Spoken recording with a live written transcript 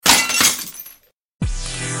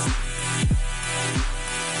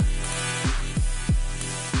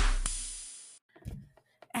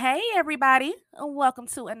Hey, everybody, and welcome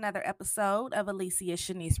to another episode of Alicia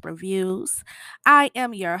Shanice Reviews. I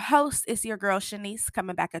am your host. It's your girl Shanice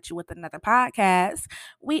coming back at you with another podcast.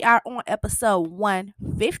 We are on episode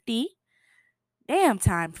 150. Damn,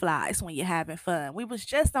 time flies when you're having fun. We was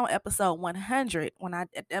just on episode 100 when I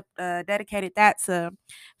dedicated that to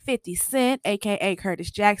 50 Cent, aka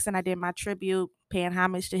Curtis Jackson. I did my tribute, paying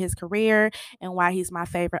homage to his career and why he's my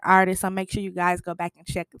favorite artist. So make sure you guys go back and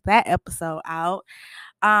check that episode out.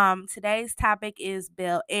 Today's topic is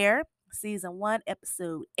Bel-Air, season 1,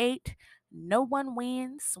 episode 8. No one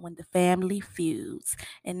wins when the family feuds.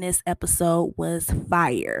 And this episode was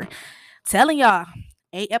fire. Telling y'all,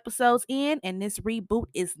 8 episodes in, and this reboot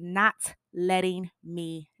is not letting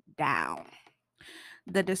me down.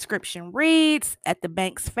 The description reads at the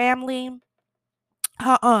Banks family.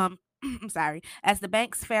 I'm sorry. As the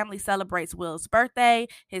Banks family celebrates Will's birthday,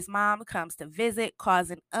 his mom comes to visit,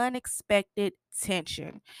 causing unexpected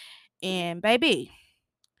tension. And baby,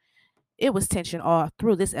 it was tension all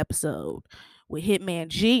through this episode with Hitman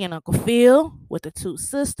G and Uncle Phil, with the two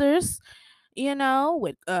sisters,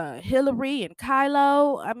 with Hillary and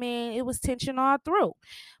Kylo. I mean, it was tension all through.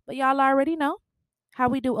 But y'all already know how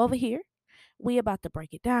we do over here. We about to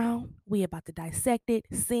break it down. We about to dissect it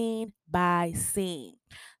scene by scene.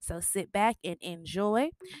 So sit back and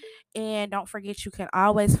enjoy. And don't forget, you can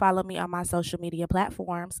always follow me on my social media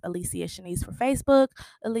platforms. Alicia Shanice for Facebook,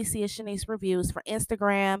 Alicia Shanice Reviews for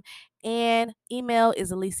Instagram, and email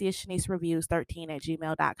is Alicia Shanice Reviews 13 at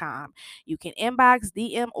gmail.com. You can inbox,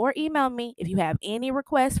 DM, or email me if you have any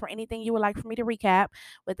requests for anything you would like for me to recap,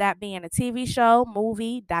 with that being a TV show,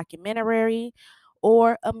 movie, documentary,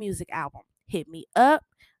 or a music album. Hit me up.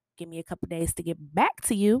 Give me a couple days to get back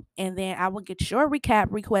to you, and then I will get your recap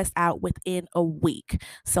request out within a week.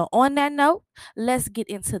 So, on that note, let's get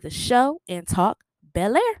into the show and talk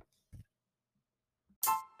Bel-Air.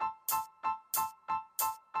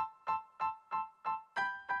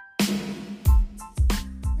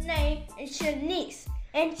 Name is Shanice,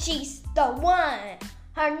 and she's the one.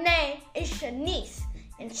 Her name is Shanice,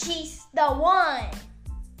 and she's the one.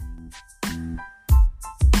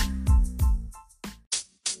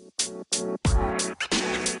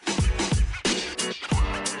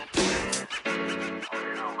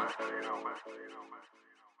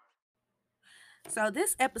 So,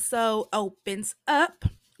 this episode opens up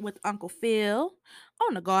with Uncle Phil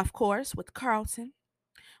on the golf course with Carlton.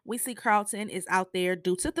 We see Carlton is out there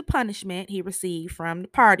due to the punishment he received from the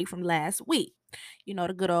party from last week. You know,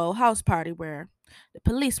 the good old house party where the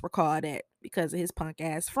police were called at because of his punk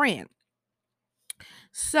ass friend.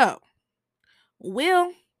 So,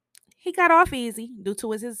 Will, he got off easy due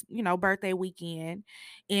to his birthday weekend.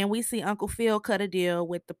 And we see Uncle Phil cut a deal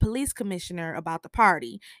with the police commissioner about the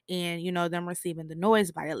party and, them receiving the noise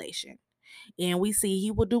violation. And we see he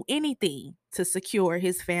will do anything to secure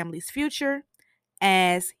his family's future,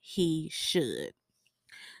 as he should.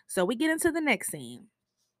 So we get into the next scene.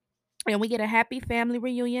 And we get a happy family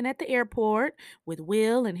reunion at the airport with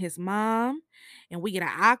Will and his mom. And we get an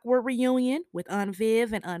awkward reunion with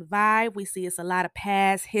Viv and Vibe. We see it's a lot of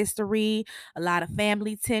past history, a lot of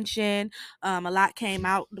family tension. A lot came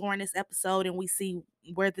out during this episode, and we see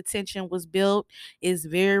where the tension was built is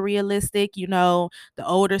very realistic. The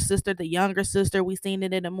older sister, the younger sister, we seen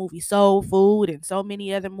it in the movie Soul Food and so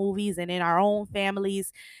many other movies. And in our own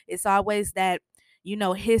families, it's always that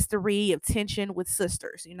history of tension with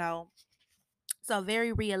sisters. So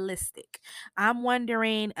very realistic. I'm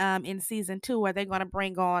wondering in season 2, are they going to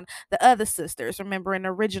bring on the other sisters? Remember in the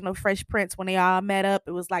original Fresh Prince when they all met up,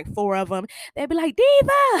 it was like 4 of them. They'd be like,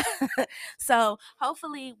 Diva. So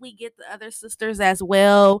hopefully we get the other sisters as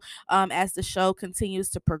well as the show continues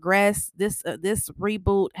to progress. This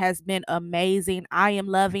reboot has been amazing. I am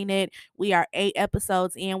loving it. We are 8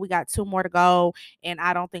 episodes in. We got 2 more to go, and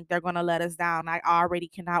I don't think they're going to let us down. I already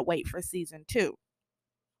cannot wait for season 2.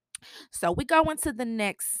 So we go into the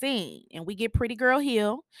next scene, and we get Pretty Girl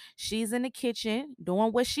Hill. She's in the kitchen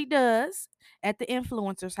doing what she does at the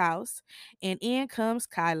influencer's house. And in comes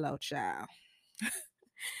Kylo, child.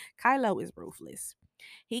 Kylo is ruthless.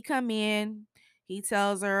 He come in, he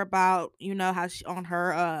tells her about, how she on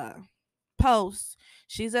her post,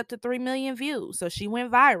 she's up to 3 million views. So she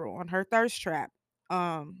went viral on her thirst trap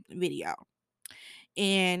video.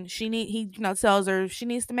 And he tells her she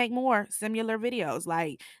needs to make more similar videos.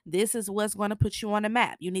 Like, this is what's going to put you on the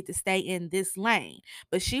map. You need to stay in this lane.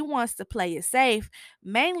 But she wants to play it safe,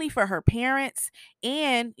 mainly for her parents.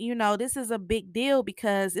 And this is a big deal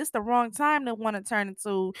because it's the wrong time to want to turn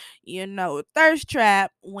into a thirst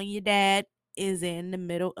trap when your dad is in the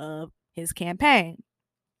middle of his campaign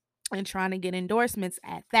and trying to get endorsements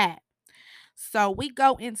at that. So we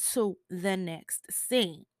go into the next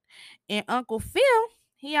scene. And Uncle Phil,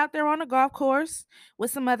 he out there on the golf course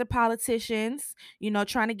with some other politicians,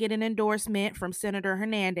 trying to get an endorsement from Senator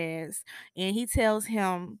Hernandez. And he tells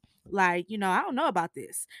him, like, I don't know about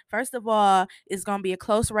this. First of all, it's going to be a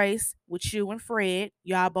close race with you and Fred.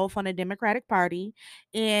 Y'all both on the Democratic Party.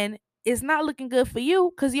 And it's not looking good for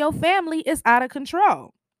you because your family is out of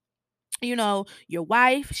control. Your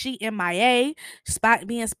wife, she MIA,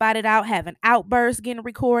 being spotted out, having outbursts, getting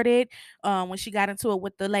recorded. When she got into it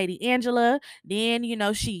with the lady Angela, then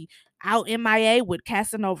she out MIA with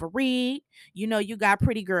Casanova Reed. You got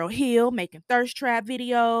Pretty Girl Hill making thirst trap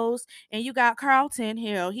videos, and you got Carlton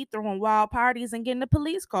Hill. He throwing wild parties and getting the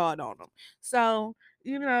police called on him. So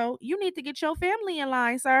you need to get your family in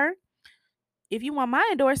line, sir. If you want my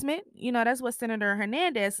endorsement, that's what Senator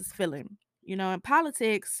Hernandez is feeling. In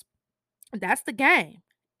politics, that's the game.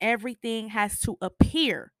 Everything has to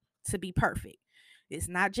appear to be perfect. It's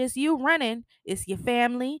not just you running, it's your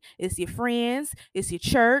family, it's your friends, it's your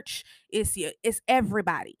church, it's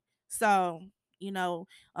everybody. So, you know,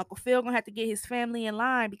 Uncle Phil gonna have to get his family in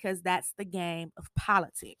line because that's the game of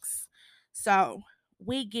politics. So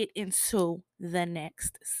we get into the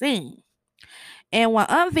next scene. And when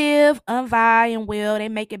Aunt Viv, Aunt Vi, and Will they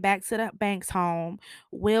make it back to the Banks home,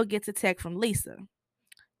 Will gets a text from Lisa.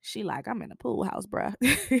 She like, I'm in the pool house, bruh.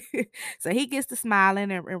 So he gets to smiling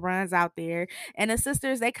and runs out there. And the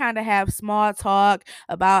sisters, they kind of have small talk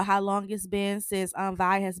about how long it's been since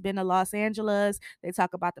Vi has been to Los Angeles. They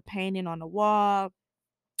talk about the painting on the wall.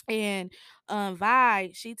 And Vi,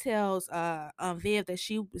 she tells Viv that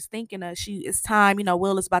she was thinking it's time,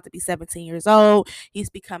 Will is about to be 17 years old. He's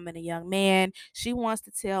becoming a young man. She wants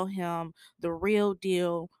to tell him the real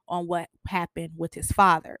deal on what happened with his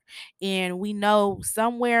father. And we know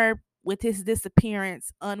somewhere with his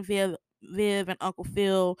disappearance, Viv and Uncle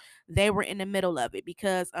Phil, they were in the middle of it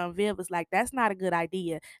because Viv was like, that's not a good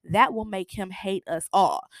idea. That will make him hate us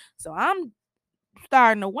all. So I'm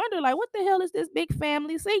starting to wonder, like, what the hell is this big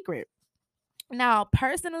family secret? Now,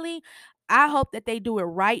 personally, I hope that they do it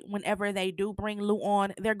right whenever they do bring Lou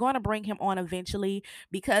on. They're going to bring him on eventually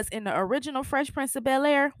because in the original Fresh Prince of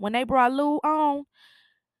Bel-Air, when they brought Lou on,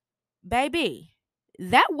 baby,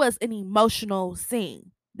 that was an emotional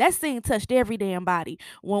scene. That scene touched every damn body.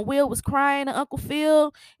 When Will was crying to Uncle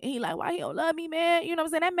Phil, and he like, why he don't love me, man? You know what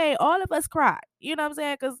I'm saying? That made all of us cry. You know what I'm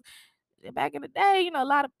saying? Because back in the day, a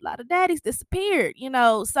lot of daddies disappeared.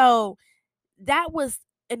 So that was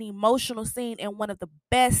an emotional scene and one of the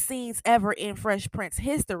best scenes ever in Fresh Prince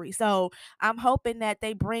history. So I'm hoping that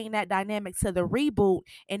they bring that dynamic to the reboot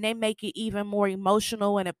and they make it even more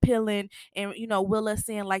emotional and appealing and Willa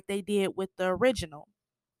seeing like they did with the original.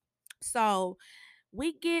 So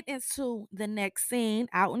we get into the next scene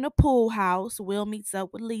out in the pool house. Will meets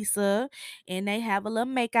up with Lisa and they have a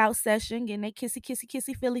little makeout session, getting they kissy, kissy,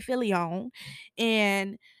 kissy, Philly on.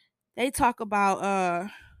 And they talk about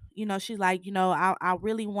she's like, I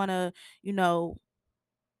really want to, you know,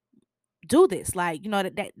 do this. Like,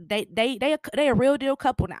 that they a real deal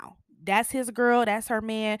couple now. That's his girl, that's her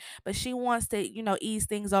man, but she wants to, ease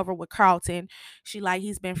things over with Carlton. She like,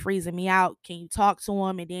 he's been freezing me out. Can you talk to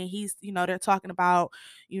him? And then he's, they're talking about,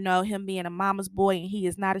 him being a mama's boy and he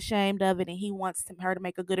is not ashamed of it and he wants her to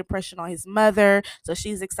make a good impression on his mother. So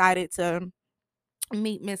she's excited to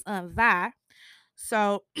meet Miss Aunt Vi.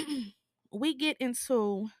 So we get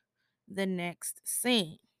into the next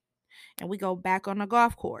scene and we go back on the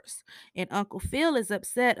golf course. And Uncle Phil is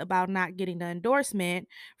upset about not getting the endorsement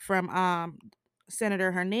from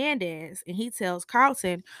Senator Hernandez. And he tells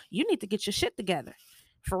Carlton, you need to get your shit together.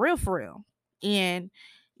 For real, for real. And,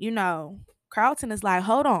 you know, Carlton is like,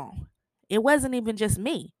 hold on. It wasn't even just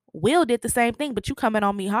me. Will did the same thing, but you coming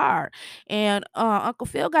on me hard. And Uncle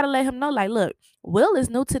Phil got to let him know, like, look, Will is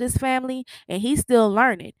new to this family and he's still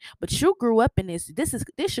learning. But you grew up in this. This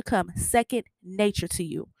should come second nature to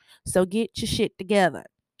you. So get your shit together.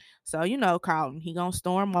 So Carlton, he gonna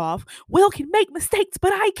storm off. Will can make mistakes,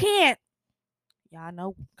 but I can't. Y'all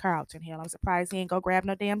know Carlton here. I'm surprised he ain't go grab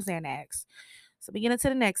no damn Xanax. So we get into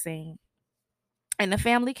the next scene, and the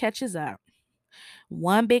family catches up.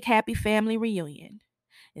 One big happy family reunion.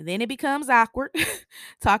 And then it becomes awkward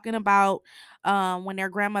talking about when their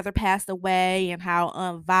grandmother passed away and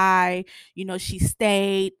how Vi, she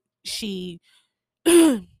stayed, she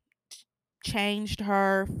changed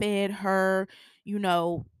her, fed her, you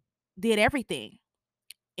know, did everything.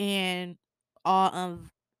 And all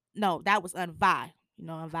no, that was Unvi.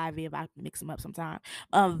 Unvi Viv, I mix them up sometimes.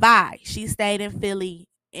 Vi, she stayed in Philly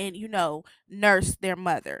and nursed their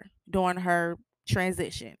mother during her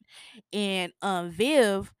transition. And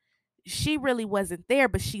Viv, she really wasn't there,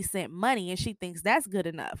 but she sent money and she thinks that's good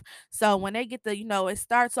enough. So when they get it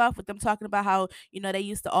starts off with them talking about how, they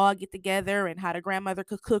used to all get together and how the grandmother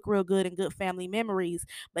could cook real good and good family memories.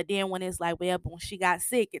 But then when it's like, well, but when she got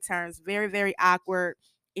sick, it turns very, very awkward.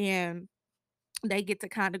 And they get to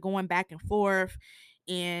kind of going back and forth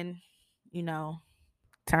and, you know,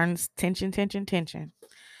 turns tension, tension, tension.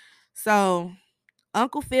 So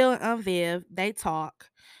Uncle Phil and Aunt Viv, they talk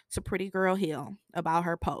to Pretty Girl Hill about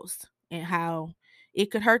her post and how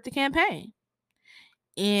it could hurt the campaign.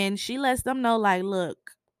 And she lets them know, like,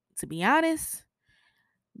 look, to be honest,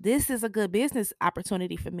 this is a good business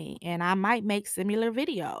opportunity for me, and I might make similar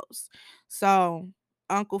videos. So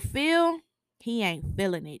Uncle Phil, he ain't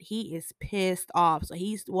feeling it. He is pissed off. So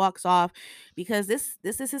he walks off because this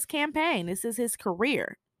is his campaign. This is his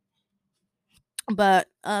career. But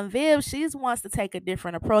Viv, she wants to take a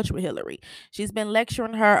different approach with Hillary. She's been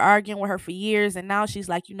lecturing her, arguing with her for years, and now she's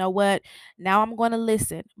like, you know what? Now I'm going to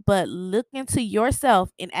listen, but look into yourself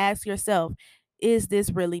and ask yourself, is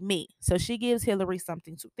this really me? So she gives Hillary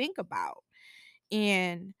something to think about.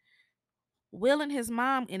 And Will and his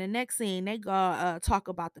mom in the next scene, they go talk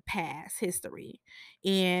about the past history,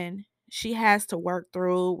 and she has to work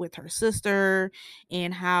through with her sister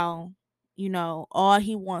and how all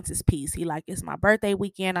he wants is peace. He like, it's my birthday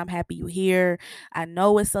weekend. I'm happy you here. I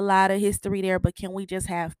know it's a lot of history there, but can we just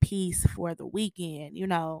have peace for the weekend?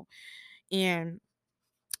 And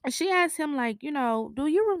she asked him, like, do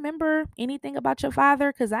you remember anything about your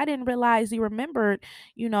father? Because I didn't realize you remembered,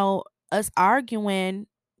 you know, us arguing,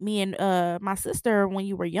 me and my sister, when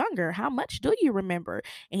you were younger. How much do you remember?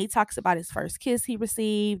 And he talks about his first kiss he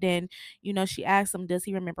received. And, she asks him, does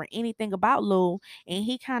he remember anything about Lou? And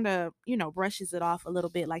he kind of, brushes it off a little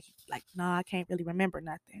bit, like, no, I can't really remember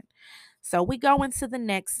nothing. So we go into the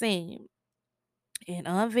next scene. And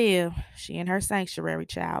Aunt Viv, she in her sanctuary,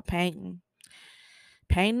 child, painting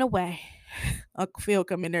away. Uncle Phil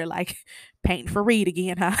come in there like, painting for Reed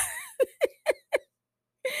again, huh?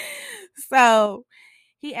 So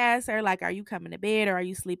he asks her, like, are you coming to bed or are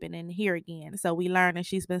you sleeping in here again? So we learn that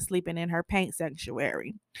she's been sleeping in her paint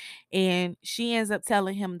sanctuary. And she ends up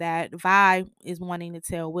telling him that Vi is wanting to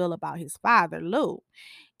tell Will about his father, Lou.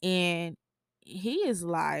 And he is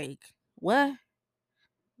like, what?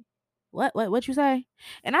 What you say?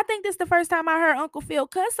 And I think this is the first time I heard Uncle Phil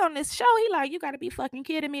cuss on this show. He like, you gotta be fucking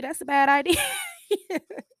kidding me. That's a bad idea.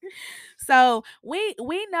 So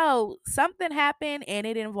we know something happened and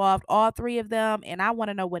it involved all three of them, and I want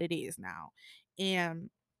to know what it is now. And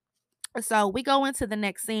so we go into the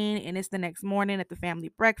next scene, and it's the next morning at the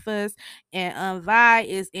family breakfast, and Vi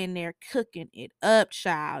is in there cooking it up,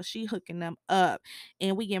 child. She hooking them up,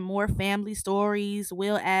 and we get more family stories.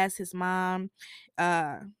 Will ask his mom,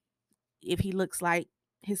 uh, if he looks like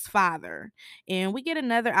his father. And we get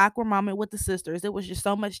another awkward moment with the sisters. It was just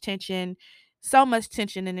so much tension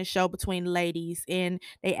in the show between ladies, and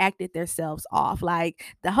they acted themselves off. Like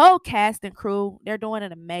the whole cast and crew, they're doing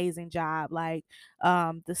an amazing job. Like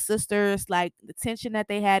the sisters, like the tension that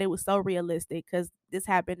they had, it was so realistic because this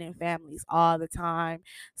happened in families all the time.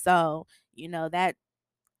 So, that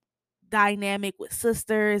dynamic with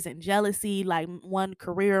sisters and jealousy, like one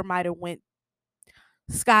career might have went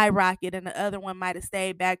skyrocket and the other one might have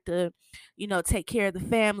stayed back to take care of the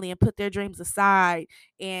family and put their dreams aside,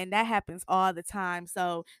 and that happens all the time.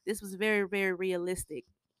 So this was very, very realistic.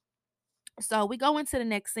 So we go into the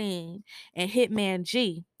next scene, and Hitman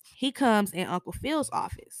G, he comes in Uncle Phil's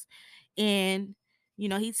office, and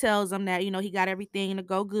he tells him that he got everything to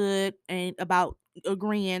go good and about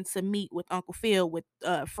agreeing to meet with Uncle Phil with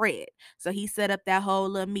Fred. So he set up that whole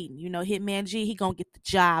little meeting. Hitman G, he gonna get the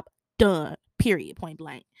job done, period, point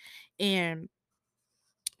blank. And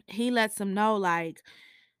he lets him know, like,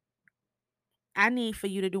 I need for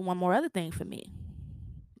you to do one more other thing for me,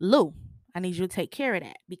 Lou. I need you to take care of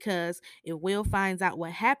that, because if Will finds out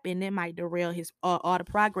what happened, it might derail his all the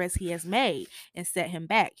progress he has made and set him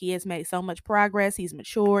back. He has made so much progress. He's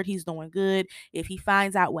matured. He's doing good. If he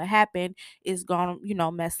finds out what happened, it's gonna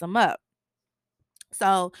mess him up.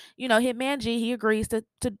 So Hitman G, he agrees to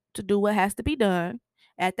do what has to be done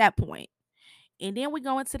at that point. And then we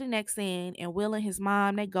go into the next scene, and Will and his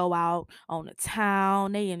mom, they go out on the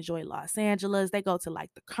town. They enjoy Los Angeles. They go to like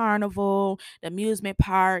the carnival, the amusement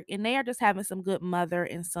park, and they are just having some good mother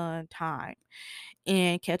and son time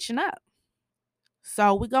and catching up.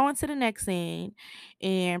 So we go into the next scene,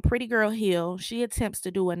 and Pretty Girl Hill, she attempts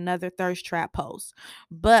to do another thirst trap post.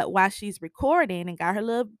 But while she's recording and got her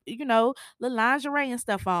little lingerie and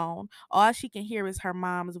stuff on, all she can hear is her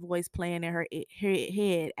mom's voice playing in her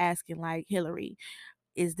head, asking, like, Hillary,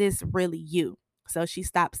 is this really you? So she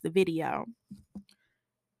stops the video.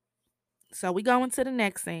 So we go into the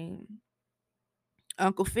next scene.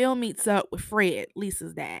 Uncle Phil meets up with Fred,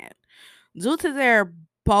 Lisa's dad. Due to their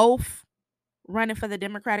both running for the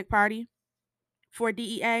Democratic Party for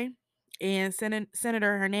DEA, and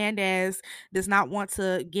Senator Hernandez does not want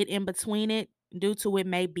to get in between it due to it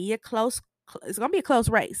may be a close it's going to be a close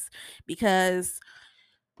race because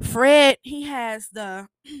Fred, he has the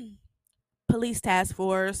police task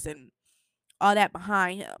force and all that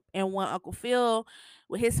behind him. And when Uncle Phil,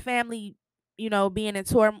 with his family, being in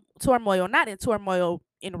turmoil, not in turmoil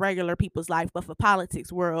in regular people's life, but for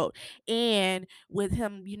politics world, and with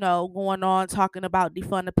him, going on talking about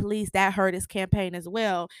defund the police, that hurt his campaign as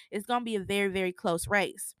well. It's gonna be a very, very close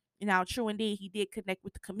race. Now, true indeed, he did connect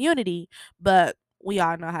with the community, but we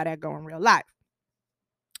all know how that go in real life.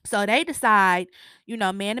 So they decide,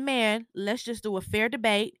 man to man, let's just do a fair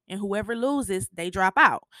debate, and whoever loses, they drop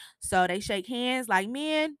out. So they shake hands like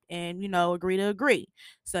men and, agree to agree.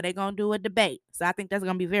 So they're going to do a debate. So I think that's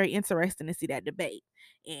going to be very interesting to see that debate.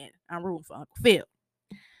 And I'm rooting for Uncle Phil.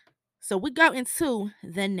 So we go into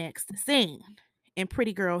the next scene. And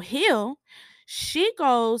Pretty Girl Hill, she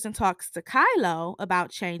goes and talks to Kylo about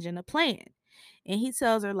changing the plan. And he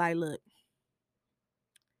tells her, like, look,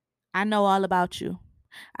 I know all about you.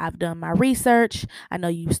 I've done my research. I know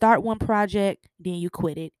you start one project, then you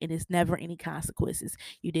quit it, and it's never any consequences.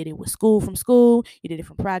 You did it with school from school, you did it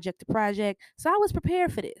from project to project. So I was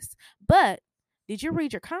prepared for this. But did you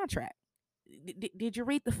read your contract? Did you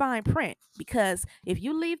read the fine print? Because if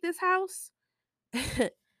you leave this house,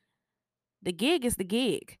 the gig is the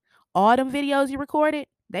gig. All them videos you recorded,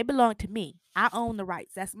 they belong to me. I own the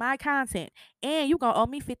rights. That's my content. And you gonna owe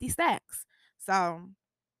me 50 stacks. So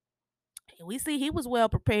we see he was well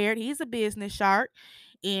prepared. He's a business shark.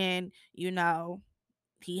 And,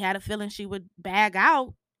 he had a feeling she would bag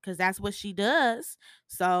out because that's what she does.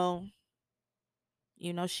 So,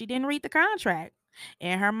 she didn't read the contract.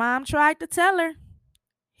 And her mom tried to tell her,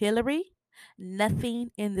 Hillary,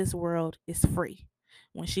 nothing in this world is free.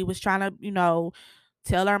 When she was trying to,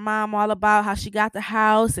 tell her mom all about how she got the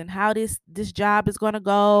house and how this job is gonna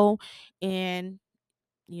go. And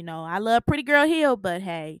I love Pretty Girl Hill, but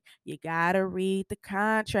hey, you gotta read the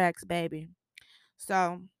contracts, baby.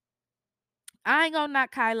 So I ain't gonna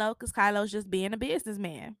knock Kylo because Kylo's just being a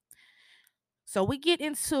businessman. So we get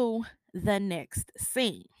into the next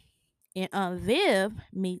scene. And Viv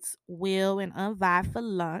meets Will and Vi for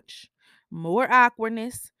lunch. More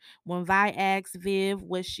awkwardness when Vi asks Viv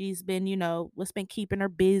what she's been, what's been keeping her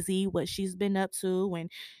busy, what she's been up to, and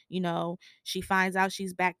she finds out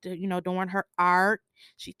she's back to, doing her art.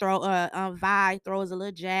 Vi throws a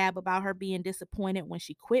little jab about her being disappointed when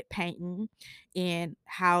she quit painting, and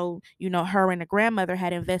how her and the grandmother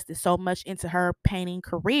had invested so much into her painting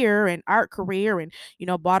career and art career, and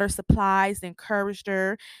bought her supplies, encouraged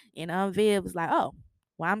her. And Viv was like, oh,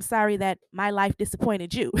 well, I'm sorry that my life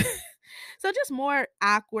disappointed you. So just more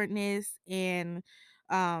awkwardness. And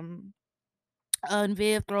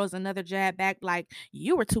Viv throws another jab back, like,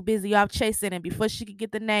 you were too busy off chasing, and before she could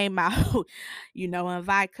get the name out, and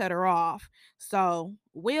Vi cut her off. So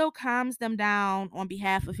Will calms them down on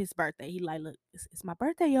behalf of his birthday. He like, look, it's my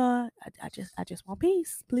birthday, y'all. I just want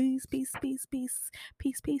peace. Please, peace, peace, peace,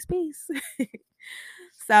 peace, peace, peace.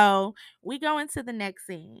 So we go into the next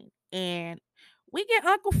scene, and we get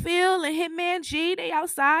Uncle Phil and Hitman G. They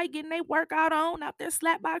outside getting their workout on, out there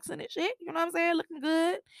slapboxing and shit. You know what I'm saying? Looking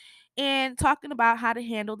good. And talking about how to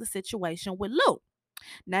handle the situation with Lou.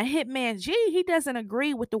 Now, Hitman G, he doesn't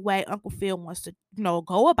agree with the way Uncle Phil wants to,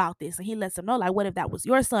 go about this. And he lets him know, like, what if that was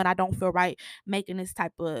your son? I don't feel right making this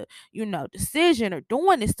type of, decision or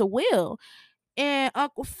doing this to Will. And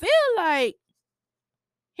Uncle Phil, like,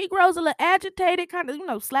 he grows a little agitated, kind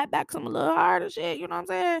of, slap back some a little hard and shit, you know what I'm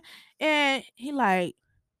saying? And he like,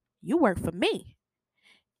 you work for me.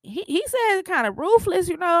 He says kind of ruthless,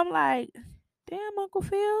 I'm like, damn, Uncle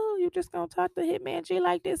Phil, you just gonna talk to Hitman G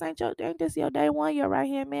like this? Ain't this your day one, your right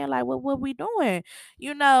hand man? Like, what we doing?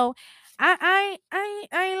 I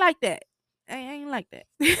ain't like that. I ain't like that.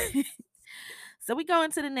 So we go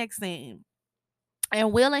into the next scene.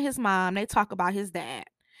 And Will and his mom, they talk about his dad.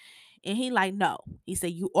 And he like, no. He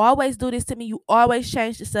said, you always do this to me. You always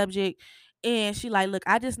change the subject. And she like, look,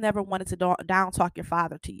 I just never wanted to down talk your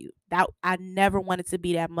father to you. That I never wanted to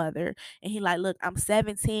be that mother. And he like, look, I'm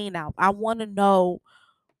 17 now. I want to know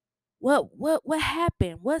what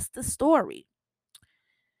happened. What's the story?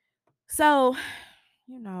 So,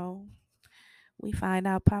 you know, we find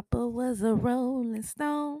out Papa was a Rolling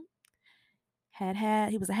Stone.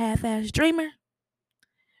 He was a half-ass dreamer,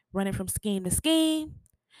 running from scheme to scheme.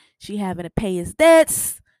 She having to pay his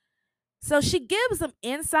debts. So she gives him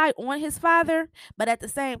insight on his father, but at the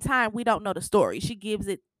same time, we don't know the story. She gives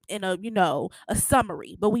it in a a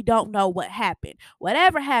summary, but we don't know what happened.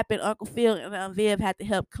 Whatever happened, Uncle Phil and Viv had to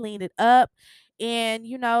help clean it up, and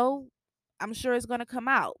I'm sure it's gonna come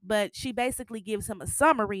out. But she basically gives him a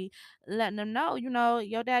summary, letting him know,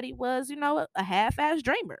 your daddy was, a half-ass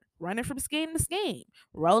dreamer, running from scheme to scheme,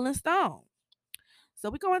 Rolling Stone.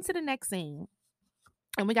 So we go into the next scene.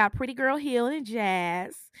 And we got Pretty Girl Hill and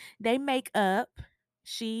Jazz. They make up.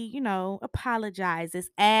 She, apologizes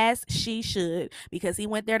as she should because he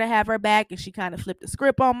went there to have her back and she kind of flipped the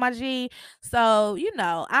script on my G. So,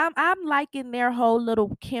 I'm liking their whole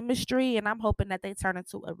little chemistry and I'm hoping that they turn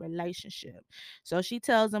into a relationship. So she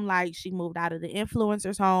tells him like she moved out of the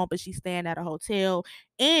influencer's home, but she's staying at a hotel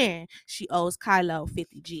and she owes Kylo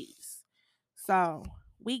 50 G's. So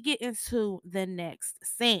we get into the next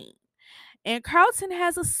scene. And Carlton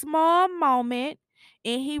has a small moment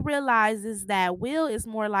and he realizes that Will is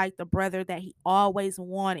more like the brother that he always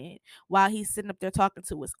wanted. While he's sitting up there talking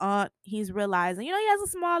to his aunt, he's realizing, he has a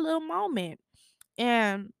small little moment.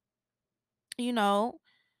 And, you know,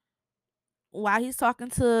 while he's talking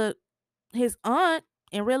to his aunt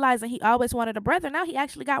and realizing he always wanted a brother, now he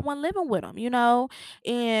actually got one living with him.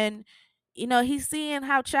 And he's seeing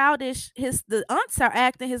how childish the aunts are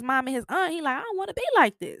acting, his mom and his aunt. He like, I don't want to be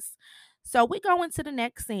like this. So we go into the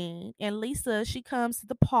next scene, and Lisa, she comes to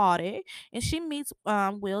the party and she meets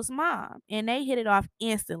Will's mom, and they hit it off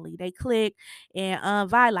instantly. They click, and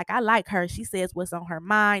Vi like, I like her. She says what's on her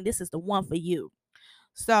mind. This is the one for you.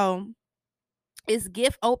 So it's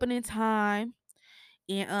gift opening time.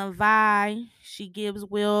 And Vi, she gives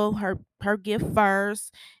Will her gift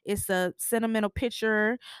first. It's a sentimental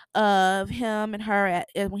picture of him and her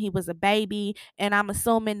when he was a baby. And I'm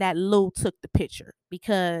assuming that Lou took the picture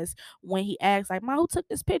because when he asks, like, "Mom, who took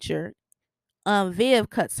this picture?" Viv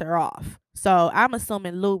cuts her off. So I'm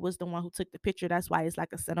assuming Lou was the one who took the picture. That's why it's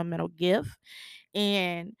like a sentimental gift.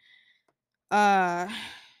 And uh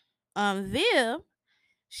Viv,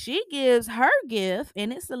 she gives her gift,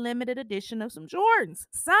 and it's a limited edition of some Jordans,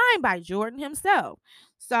 signed by Jordan himself.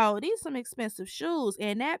 So these some expensive shoes,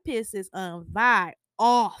 and that pisses Vi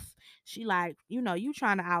off. She like, you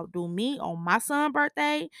trying to outdo me on my son's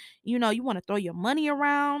birthday. You want to throw your money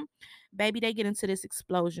around. Baby, they get into this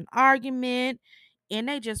explosion argument, and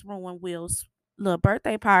they just ruin Will's little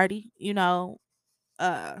birthday party.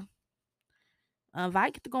 Uh Vi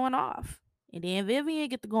get to going off. And then Vivian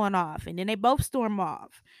get to going off. And then they both storm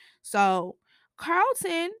off. So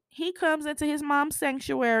Carlton, he comes into his mom's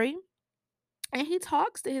sanctuary and he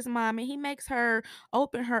talks to his mom and he makes her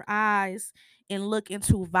open her eyes and look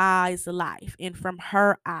into Vi's life and from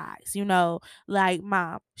her eyes, like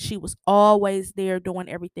mom, she was always there doing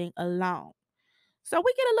everything alone. So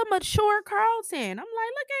we get a little mature Carlton. I'm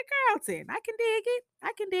like, look at Carlton. I can dig it.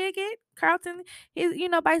 I can dig it. Carlton is,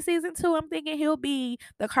 by season 2, I'm thinking he'll be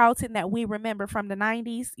the Carlton that we remember from the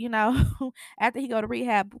 90s, after he go to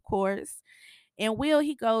rehab, of course. And Will,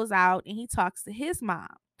 he goes out and he talks to his mom.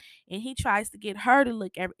 And he tries to get her to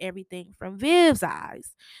look at everything from Viv's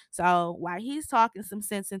eyes. So while he's talking some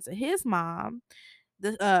sense into his mom,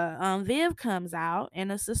 the Viv comes out and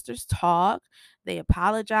the sisters talk. They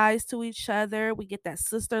apologize to each other. We get that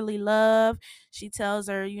sisterly love. She tells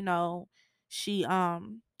her, she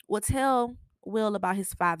will tell Will about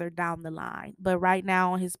his father down the line. But right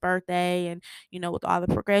now on his birthday and with all the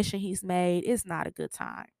progression he's made, it's not a good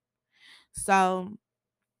time. So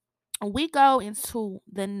we go into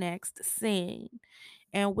the next scene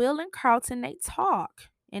and Will and Carlton, they talk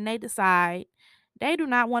and they decide they do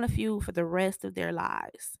not want to feud for the rest of their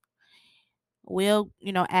lives. Will,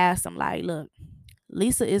 ask them like, look,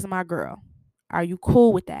 Lisa is my girl. Are you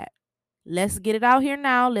cool with that? Let's get it out here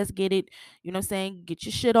now. Let's get it, saying? Get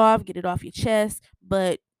your shit off, get it off your chest.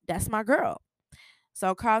 But that's my girl.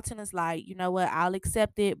 So Carlton is like, you know what? I'll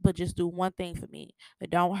accept it, but just do one thing for me. But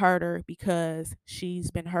don't hurt her because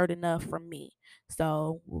she's been hurt enough from me.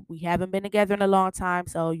 So we haven't been together in a long time.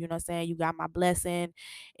 So, you got my blessing.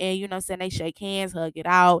 And, they shake hands, hug it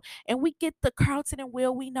out. And we get the Carlton and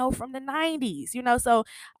Will we know from the 90s, So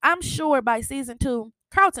I'm sure by season 2,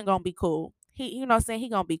 Carlton gonna be cool. He, he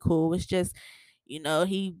gonna be cool. It's just,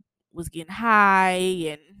 he was getting high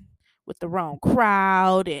and with the wrong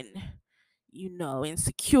crowd and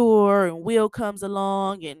insecure, and Will comes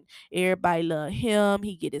along and everybody love him.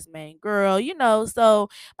 He get his main girl, So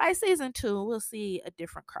by season 2, we'll see a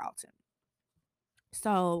different Carlton.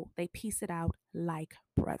 So they piece it out like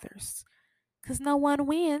brothers. Cause no one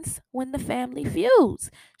wins when the family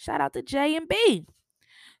feuds. Shout out to J and B.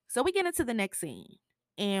 So we get into the next scene.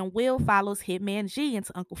 and Will follows Hitman G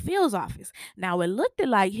into Uncle Phil's office. Now it looked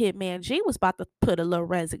like Hitman G was about to put a little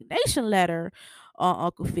resignation letter on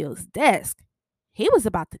Uncle Phil's desk. He was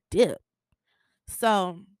about to dip.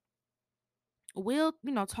 So Will,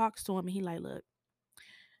 talks to him and he like, look,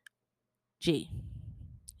 G,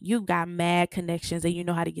 you got mad connections and you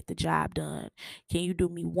know how to get the job done. Can you do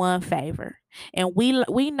me one favor? And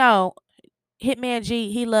we know Hitman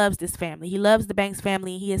G, he loves this family. He loves the Banks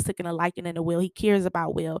family. He has taken a liking in the Will. He cares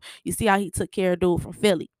about Will. You see how he took care of dude from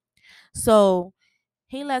Philly. So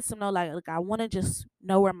he lets him know, like, look, I want to just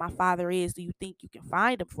know where my father is. Do you think you can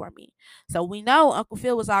find him for me? So we know Uncle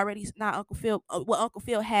Phil was already not Uncle Phil. Well, Uncle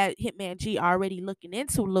Phil had Hitman G already looking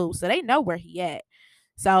into Lou, so they know where he at.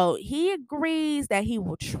 So he agrees that he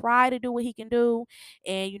will try to do what he can do.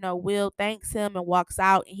 And, Will thanks him and walks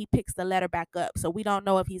out and he picks the letter back up. So we don't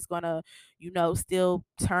know if he's going to, still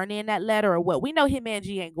turn in that letter or what. We know Hitman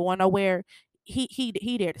G ain't going nowhere.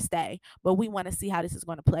 He there to stay, but we want to see how this is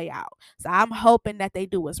going to play out. So I'm hoping that they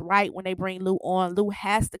do us right when they bring Lou on. Lou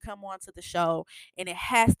has to come on to the show and it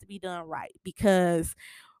has to be done right because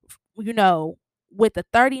you know, with the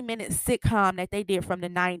 30-minute sitcom that they did from the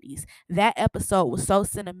 90s, that episode was so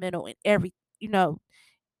sentimental and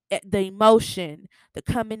the emotion, the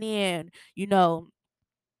coming in,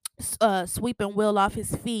 sweeping Will off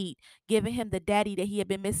his feet, giving him the daddy that he had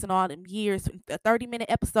been missing all them years. A 30-minute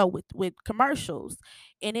episode with commercials,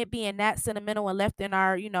 and it being that sentimental and left in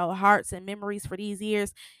our hearts and memories for these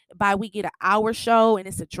years. By we get an hour show and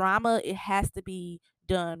it's a drama, it has to be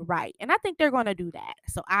done right, and I think they're gonna do that.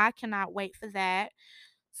 So I cannot wait for that.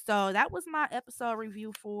 So that was my episode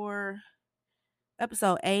review for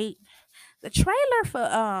episode 8. The trailer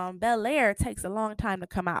for Bel-Air takes a long time to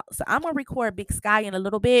come out. So I'm gonna record Big Sky in a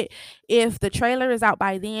little bit. If the trailer is out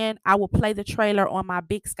by then, I will play the trailer on my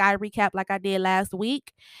Big Sky recap like I did last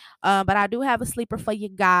week. But I do have a sleeper for you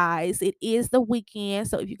guys. It is the weekend,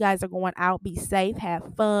 so if you guys are going out, be safe,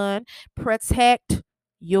 have fun, protect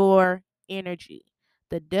your energy.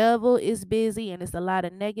 The devil is busy and it's a lot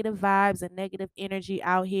of negative vibes and negative energy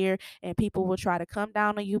out here, and people will try to come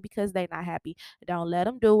down on you because they're not happy. Don't let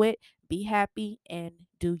them do it. Be happy and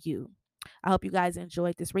do you. I hope you guys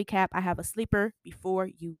enjoyed this recap. I have a sleeper before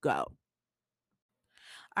you go.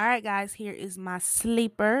 All right, guys, here is my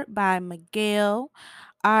sleeper by Miguel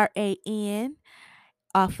Ran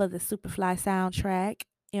off of the Superfly soundtrack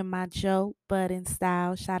in my Joe Budden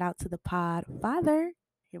style. Shout out to the pod father.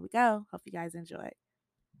 Here we go. Hope you guys enjoy.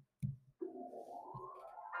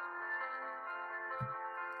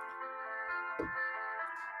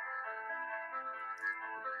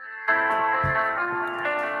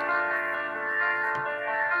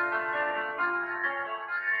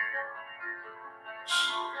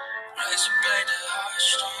 Razor blade to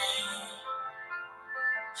heartstring.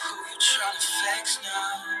 Who you tryna flex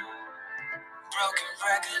now? Broken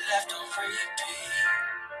record left on repeat.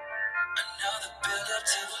 Another build up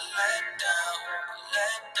to a letdown.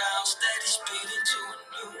 Letdown, steady speeding to a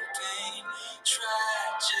new pain.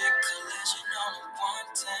 Tragic collision on a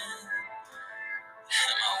 110.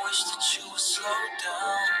 And I wish that you would slow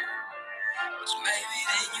down. Cause maybe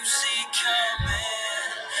then you see it coming.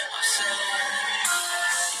 I'm saying,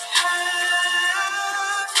 have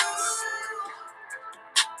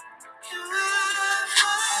you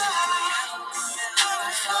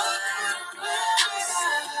ever felt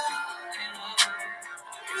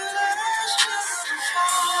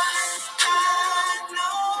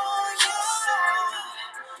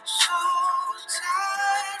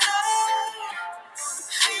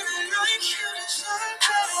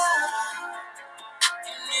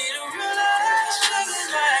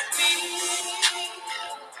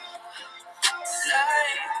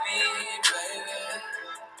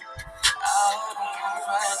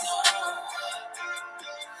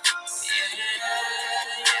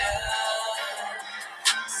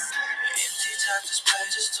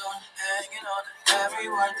hanging on every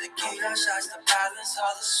word. The key that shines the balance,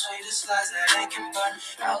 all the sweetest lies that they can burn.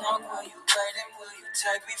 How long will you wait and will you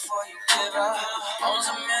take before you give up? Bones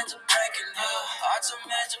are meant to break and love, hearts are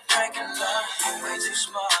meant to break and love. You're way too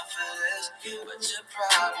smart for this, but your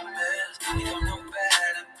problem is you don't know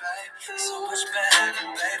better, babe. So much better,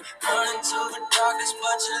 babe. Running to the darkness,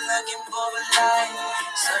 but you're looking for the light.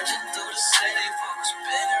 Searching through the city for what's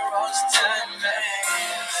been here all this time,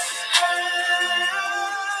 man.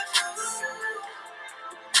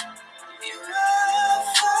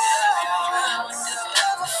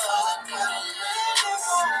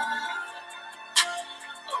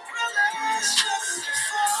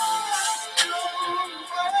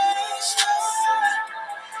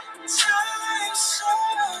 Time so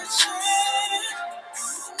much.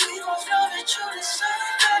 We both know that you're the same.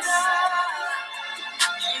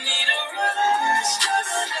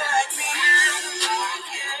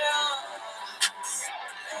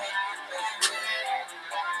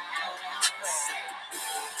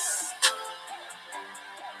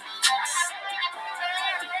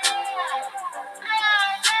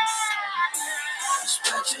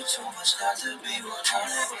 you too much not to be 100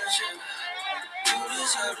 with you. You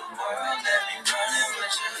deserve the world, let me run it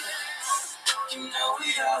with you. You know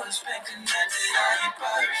we always been connected, I ain't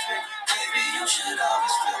perfect. Baby, you should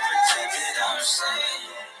always feel protected, I'm saying.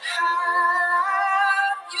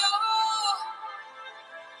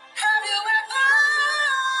 Have you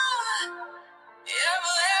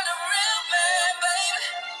ever had a real man, baby?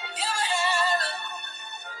 You ever had a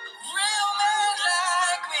real man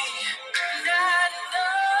like me? And I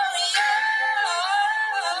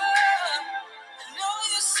know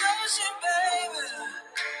you're searching, baby.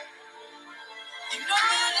 You know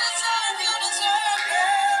you deserve better.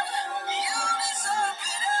 You deserve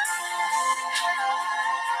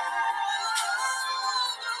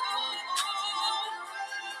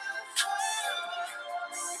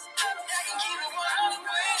I can keep it 100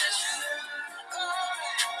 with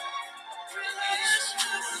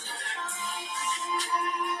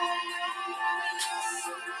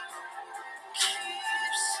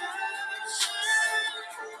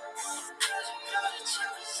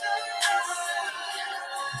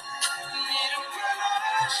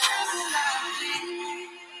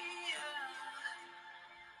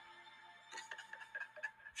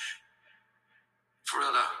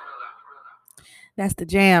That's the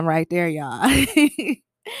jam right there, y'all.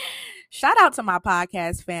 Shout out to my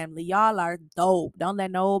podcast family. Y'all are dope. Don't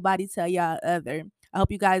let nobody tell y'all other. I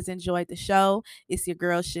hope you guys enjoyed the show. It's your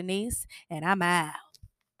girl Shanice, and I'm out.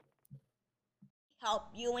 Hope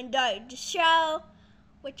you enjoyed the show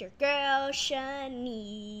with your girl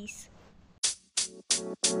Shanice.